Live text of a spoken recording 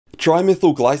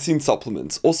Trimethylglycine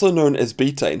supplements, also known as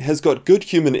betaine, has got good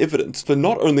human evidence for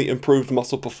not only improved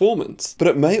muscle performance, but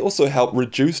it may also help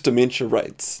reduce dementia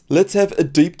rates. Let's have a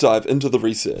deep dive into the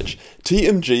research.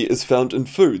 TMG is found in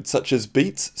foods such as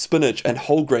beets, spinach, and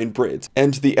whole grain breads,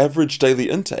 and the average daily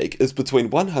intake is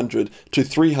between 100 to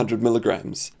 300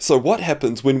 milligrams. So what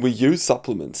happens when we use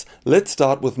supplements? Let's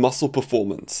start with muscle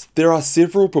performance. There are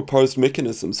several proposed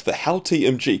mechanisms for how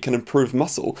TMG can improve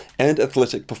muscle and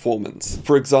athletic performance.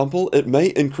 For example, it may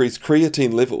increase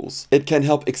creatine levels. It can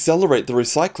help accelerate the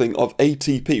recycling of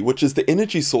ATP, which is the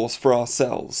energy source for our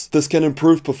cells. This can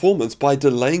improve performance by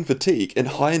delaying fatigue in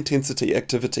high-intensity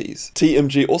activities.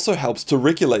 TMG also helps to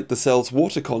regulate the cell's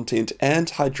water content and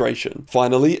hydration.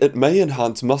 Finally, it may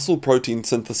enhance muscle protein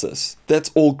synthesis.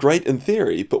 That's all great in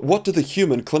theory, but what do the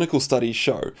human clinical studies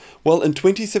show? Well, in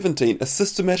 2017, a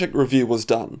systematic review was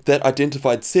done that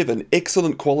identified 7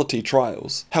 excellent quality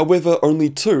trials. However, only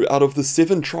 2 out of the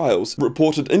 7 trials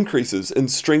reported increases in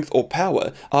strength or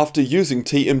power after using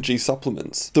TMG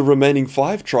supplements. The remaining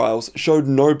 5 trials showed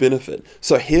no benefit,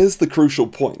 so here's the crucial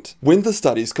point. When the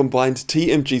studies combined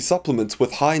TMG supplements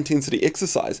with high-intensity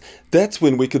exercise, that's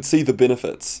when we could see the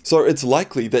benefits. So it's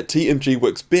likely that TMG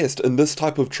works best in this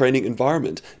type of training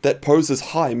environment that poses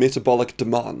high metabolic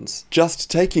demands. Just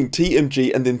taking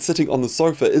TMG and then sitting on the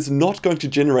sofa is not going to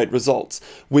generate results.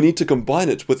 We need to combine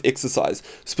it with exercise,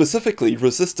 specifically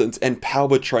resistance and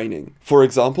power training. For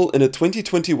example, in a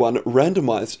 2021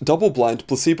 randomized double-blind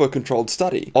placebo-controlled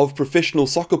study of professional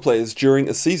soccer players during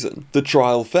a season, the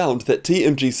trial found that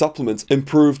TMG supplements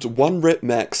improved 1 rep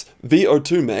max,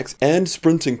 VO2 max, and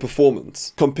sprinting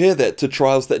performance. Compare that to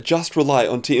trials that just rely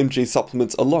on TMG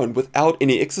supplements alone without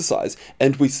any exercise,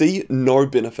 and we see no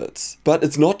benefits. But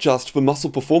it's not just for muscle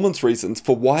performance reasons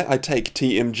for why I take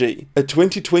TMG. A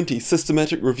 2020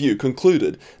 systematic review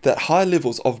concluded that high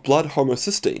levels of blood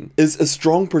homocysteine is a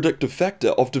strong predictive factor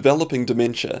of developing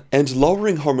dementia, and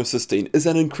lowering homocysteine is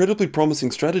an incredibly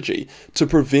promising strategy to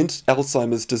prevent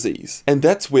Alzheimer's disease. And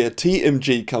that's where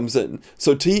TMG comes in.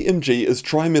 So TMG is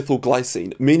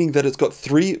trimethylglycine, meaning that it's got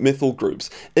 3 methyl groups.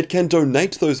 It can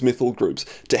donate those methyl groups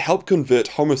to help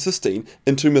convert homocysteine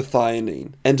into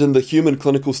methionine. And in the human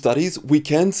clinical studies, we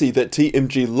can see that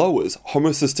TMG lowers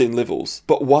homocysteine levels.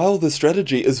 But while this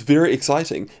strategy is very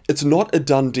exciting, it's not a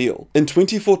done deal. In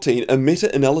 2014, a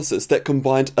meta-analysis that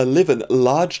combined 11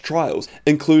 large trials,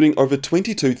 including over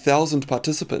 22,000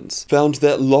 participants, found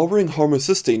that lowering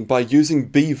homocysteine by using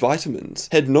B vitamins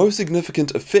had no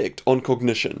significant effect on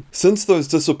cognition. Since those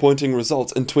disappointing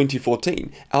results in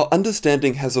 2014, our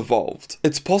understanding has evolved.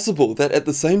 It's possible that at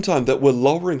the same time that we're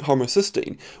lowering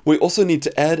homocysteine, we also need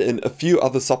to add in a few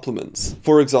other supplements.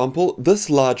 For example, this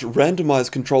large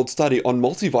randomized controlled study on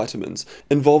multivitamins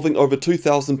involving over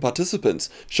 2,000 participants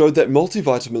showed that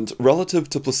multivitamins relative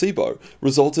to placebo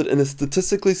resulted in a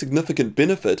statistically significant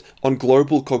benefit on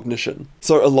global cognition.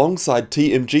 So alongside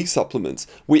TMG supplements,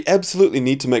 we absolutely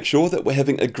need to make sure that we're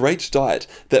having a great diet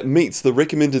that meets the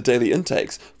recommended daily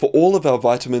intakes for all of our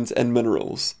vitamins and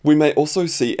minerals. We may also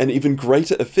see an even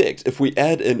greater effect if we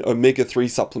add in omega-3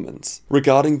 supplements.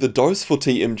 Regarding the dose for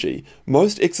TMG,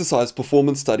 most exercise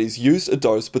performance studies used a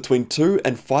dose between 2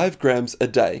 and 5 grams a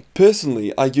day.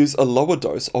 Personally, I use a lower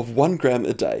dose of 1 gram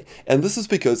a day, and this is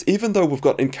because even though we've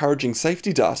got encouraging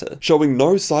safety data showing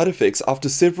no side effects after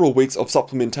several weeks of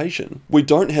supplementation, we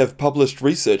don't have published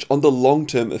research on the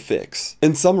long-term effects.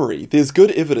 In summary, there's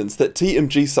good evidence that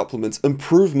TMG supplements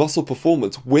improve muscle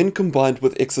performance when combined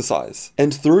with exercise,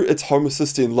 and through its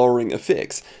homocysteine lowering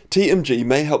effects, TMG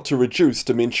may help to reduce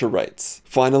dementia rates.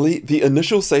 Finally, the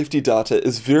initial safety data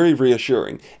is very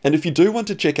reassuring, and if you do want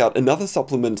to check out another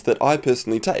supplement that I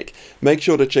personally take, make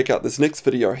sure to check out this next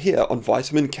video here on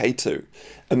vitamin K2.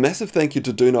 A massive thank you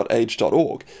to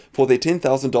DoNotAge.org for their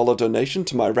 $10,000 donation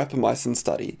to my rapamycin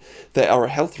study. They are a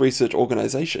health research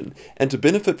organization, and to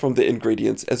benefit from their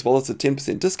ingredients as well as a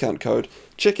 10% discount code,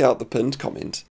 check out the pinned comment.